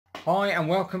Hi and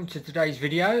welcome to today's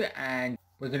video, and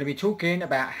we're going to be talking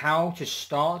about how to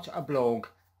start a blog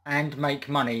and make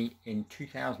money in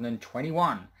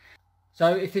 2021.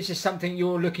 So if this is something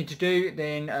you're looking to do,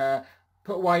 then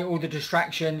put away all the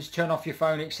distractions, turn off your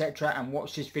phone, etc., and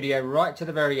watch this video right to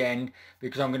the very end,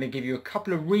 because I'm going to give you a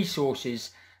couple of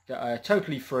resources that are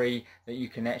totally free that you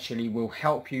can actually will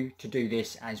help you to do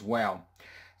this as well.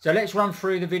 So let's run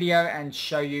through the video and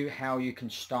show you how you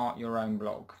can start your own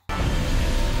blog.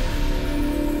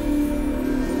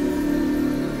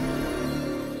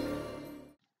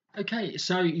 Okay,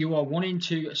 so you are wanting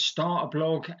to start a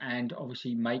blog and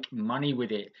obviously make money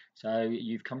with it. So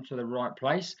you've come to the right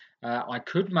place. I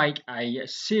could make a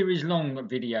series long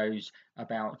videos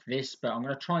about this, but I'm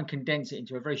going to try and condense it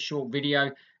into a very short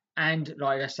video. And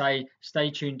like I say,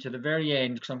 stay tuned to the very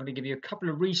end, because I'm going to give you a couple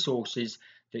of resources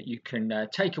that you can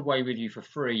take away with you for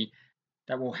free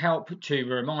that will help to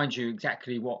remind you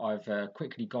exactly what I've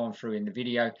quickly gone through in the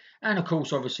video. And of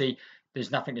course, obviously,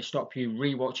 there's nothing to stop you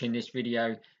rewatching this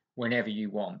video whenever you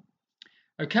want.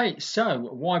 Okay, so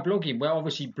why blogging? Well,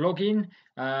 obviously blogging,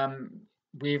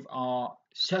 with our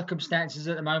circumstances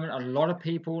at the moment, a lot of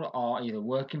people are either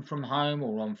working from home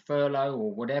or on furlough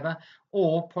or whatever,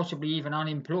 or possibly even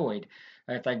unemployed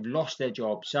if they've lost their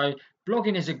job. So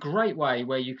blogging is a great way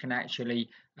where you can actually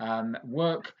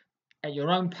work at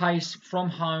your own pace from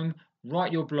home,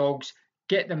 write your blogs,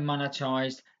 get them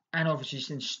monetized, and obviously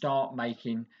then start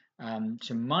making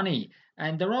some money.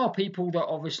 And there are people that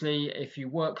obviously, if you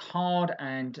work hard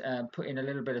and put in a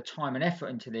little bit of time and effort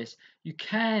into this, you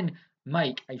can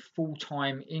make a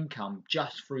full-time income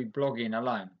just through blogging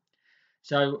alone.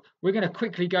 So we're going to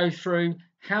quickly go through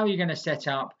how you're going to set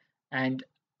up and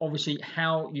obviously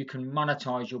how you can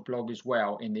monetize your blog as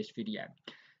well in this video.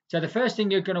 So the first thing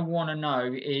you're going to want to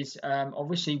know is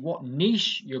obviously what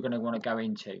niche you're going to want to go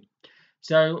into.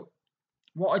 So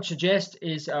what I'd suggest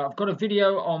is I've got a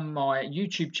video on my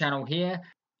YouTube channel here,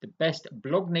 the best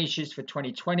blog niches for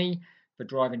 2020 for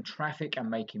driving traffic and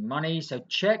making money. So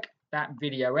check that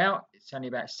video out. It's only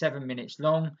about 7 minutes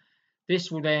long. This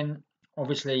will then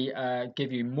obviously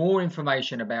give you more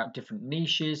information about different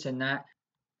niches and that.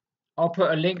 I'll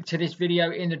put a link to this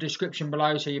video in the description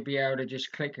below, so you'll be able to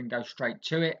just click and go straight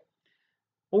to it.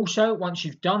 Also, once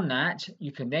you've done that,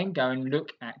 you can then go and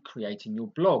look at creating your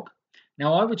blog.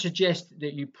 Now, I would suggest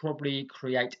that you probably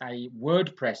create a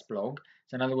WordPress blog.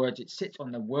 So in other words, it sits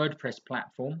on the WordPress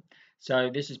platform.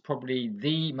 So this is probably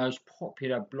the most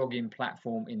popular blogging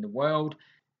platform in the world.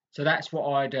 So that's what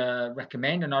I'd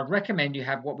recommend. And I'd recommend you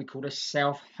have what we call a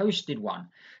self-hosted one.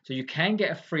 So you can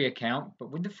get a free account, but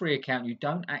with the free account, you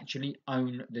don't actually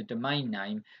own the domain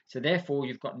name. So therefore,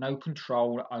 you've got no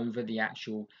control over the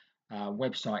actual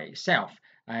website itself,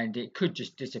 and it could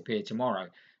just disappear tomorrow.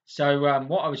 So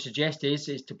what I would suggest is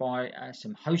to buy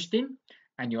some hosting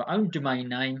and your own domain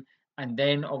name, and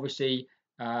then obviously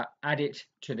add it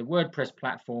to the WordPress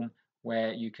platform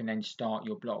where you can then start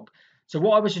your blog. So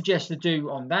what I would suggest to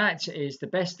do on that is the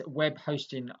best web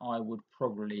hosting I would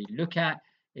probably look at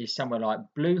is somewhere like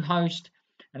Bluehost.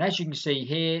 And as you can see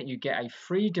here, you get a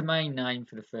free domain name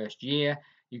for the first year.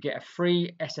 You get a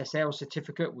free SSL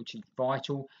certificate, which is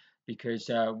vital, because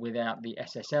without the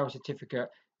SSL certificate,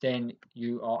 then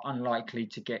you are unlikely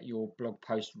to get your blog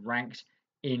post ranked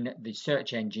in the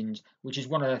search engines, which is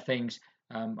one of the things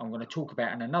I'm going to talk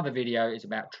about in another video. Is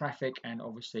about traffic, and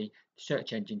obviously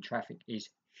search engine traffic is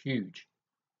huge.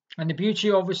 And the beauty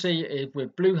obviously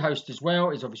with Bluehost as well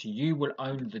is obviously you will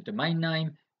own the domain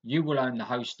name, you will own the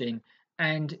hosting,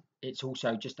 and it's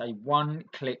also just a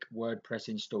one-click WordPress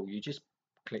install. You just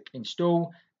click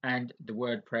install, and the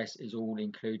WordPress is all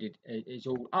included, is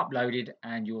all uploaded,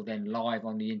 and you're then live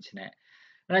on the internet.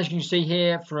 And as you can see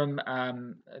here from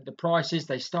the prices,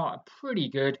 they start pretty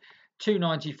good.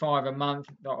 $2.95 a month,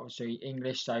 obviously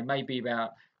English, so maybe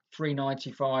about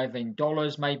 $3.95 in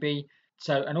dollars maybe.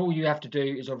 So, and all you have to do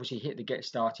is obviously hit the get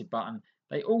started button.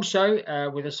 They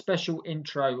also, with a special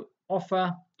intro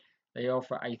offer, they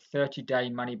offer a 30-day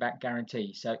money back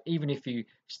guarantee. So even if you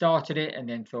started it and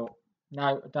then thought,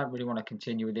 no, I don't really want to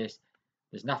continue with this,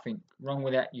 there's nothing wrong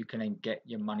with it. You can then get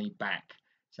your money back.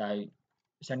 So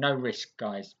no risk,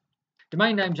 guys.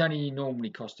 Domain names only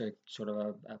normally cost a sort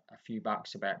of a few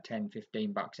bucks, about 10,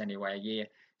 15 bucks anyway a year.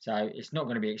 So it's not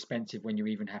going to be expensive when you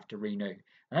even have to renew.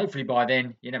 And hopefully by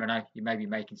then, you never know, you may be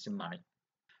making some money.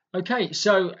 Okay,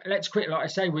 so let's quick, like I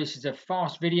say, this is a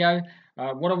fast video.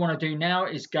 What I want to do now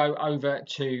is go over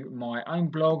to my own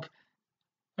blog.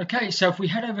 Okay, so if we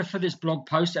head over for this blog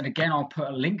post, and again, I'll put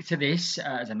a link to this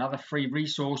as another free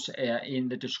resource in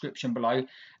the description below.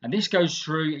 And this goes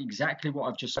through exactly what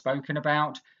I've just spoken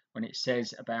about when it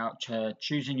says about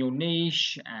choosing your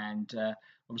niche, and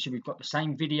obviously we've got the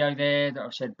same video there that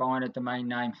I've said buying a domain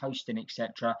name, hosting,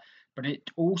 etc. But it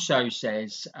also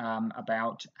says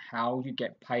about how you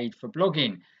get paid for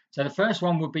blogging. So the first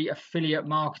one would be affiliate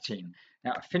marketing.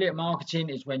 Now, affiliate marketing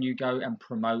is when you go and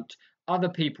promote other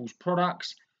people's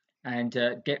products and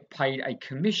get paid a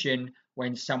commission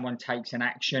when someone takes an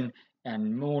action,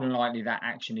 and more than likely that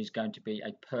action is going to be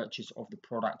a purchase of the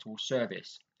product or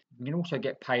service. You can also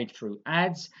get paid through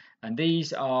ads, and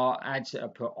these are ads that are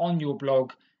put on your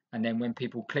blog, and then when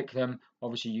people click them,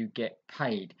 obviously you get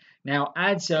paid. Now,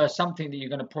 ads are something that you're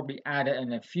going to probably add in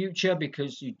the future,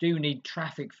 because you do need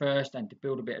traffic first and to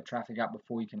build a bit of traffic up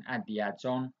before you can add the ads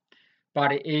on.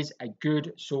 But it is a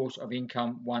good source of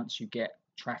income once you get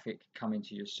traffic coming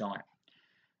to your site.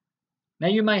 Now,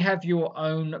 you may have your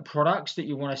own products that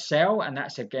you want to sell, and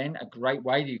that's again a great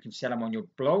way that you can sell them on your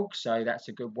blog. So that's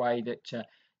a good way that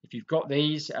if you've got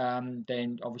these,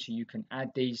 then obviously you can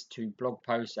add these to blog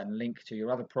posts and link to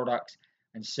your other products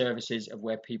and services of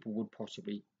where people would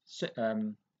possibly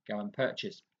go and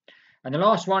purchase. And the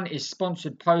last one is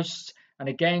sponsored posts. And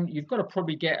again, you've got to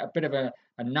probably get a bit of a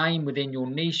name within your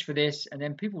niche for this, and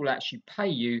then people will actually pay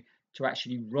you to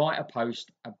actually write a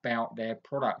post about their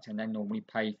product, and then normally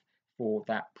pay for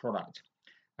that product.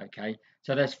 Okay,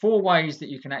 so there's 4 ways that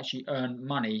you can actually earn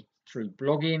money through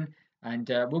blogging, and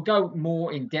we'll go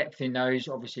more in depth in those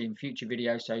obviously in future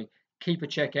videos. So keep a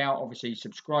check out, obviously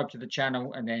subscribe to the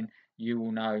channel, and then you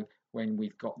will know when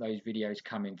we've got those videos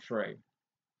coming through.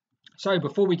 So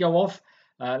before we go off,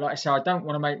 like I said, I don't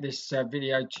want to make this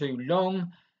video too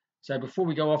long. So before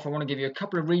we go off, I want to give you a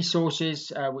couple of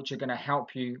resources which are going to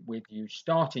help you with you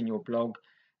starting your blog.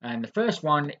 And the first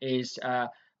one is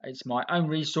it's my own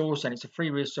resource, and it's a free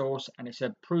resource, and it's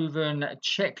a proven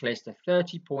checklist, a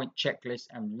 30-point checklist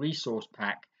and resource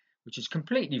pack, which is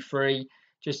completely free.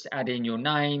 Just add in your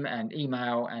name and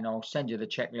email, and I'll send you the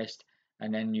checklist,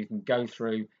 and then you can go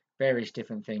through various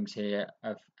different things here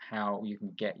of how you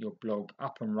can get your blog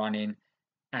up and running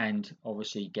and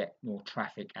obviously get more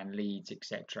traffic and leads,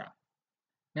 etc.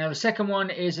 Now, the second one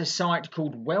is a site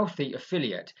called Wealthy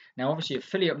Affiliate. Now, obviously,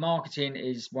 affiliate marketing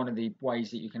is one of the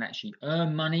ways that you can actually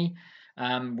earn money.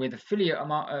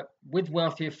 With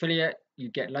Wealthy Affiliate, you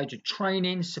get loads of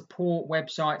training, support,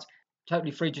 websites,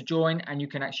 totally free to join, and you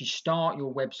can actually start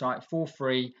your website for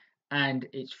free, and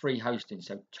it's free hosting,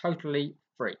 so totally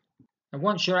free. And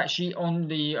once you're actually on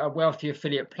the Wealthy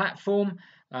Affiliate platform,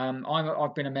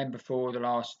 I've been a member for the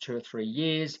last 2 or 3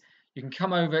 years. You can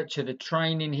come over to the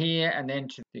training here, and then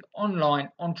to the online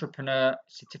entrepreneur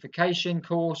certification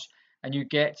course, and you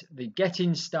get the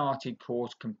Getting Started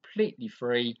course completely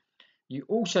free. You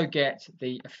also get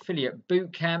the Affiliate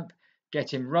Bootcamp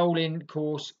Getting Rolling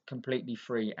course completely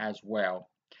free as well.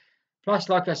 Plus,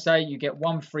 like I say, you get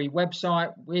 1 free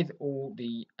website with all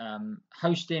the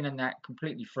hosting and that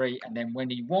completely free. And then when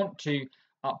you want to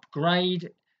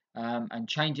upgrade and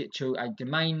change it to a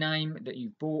domain name that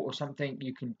you've bought or something,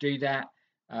 you can do that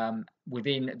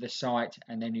within the site,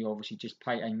 and then you obviously just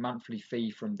pay a monthly fee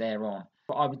from there on.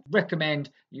 But I would recommend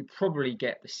you probably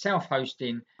get the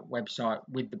self-hosting website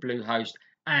with the Bluehost,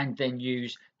 and then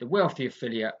use the Wealthy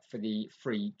Affiliate for the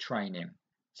free training.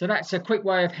 So that's a quick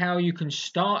way of how you can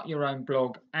start your own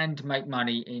blog and make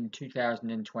money in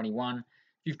 2021. If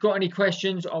you've got any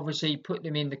questions, obviously put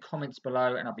them in the comments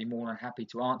below, and I'll be more than happy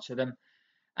to answer them.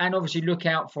 And obviously look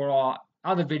out for our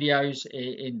other videos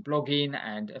in blogging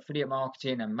and affiliate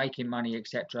marketing and making money,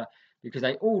 etc., because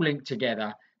they all link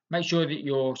together. Make sure that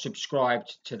you're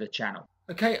subscribed to the channel.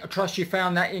 Okay, I trust you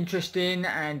found that interesting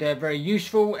and very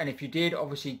useful, and if you did,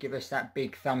 obviously give us that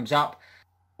big thumbs up.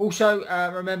 Also,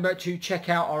 remember to check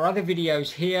out our other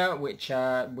videos here, which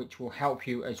will help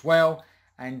you as well.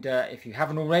 And if you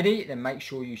haven't already, then make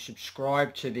sure you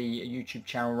subscribe to the YouTube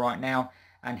channel right now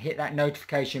and hit that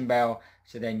notification bell,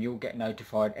 so then you'll get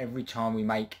notified every time we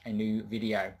make a new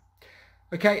video.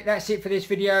 Okay, that's it for this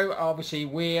video. Obviously,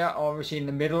 we're in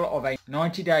the middle of a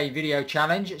 90-day video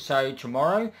challenge. So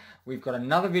tomorrow, we've got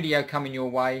another video coming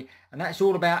your way, and that's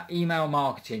all about email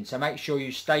marketing. So make sure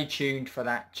you stay tuned for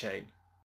that too.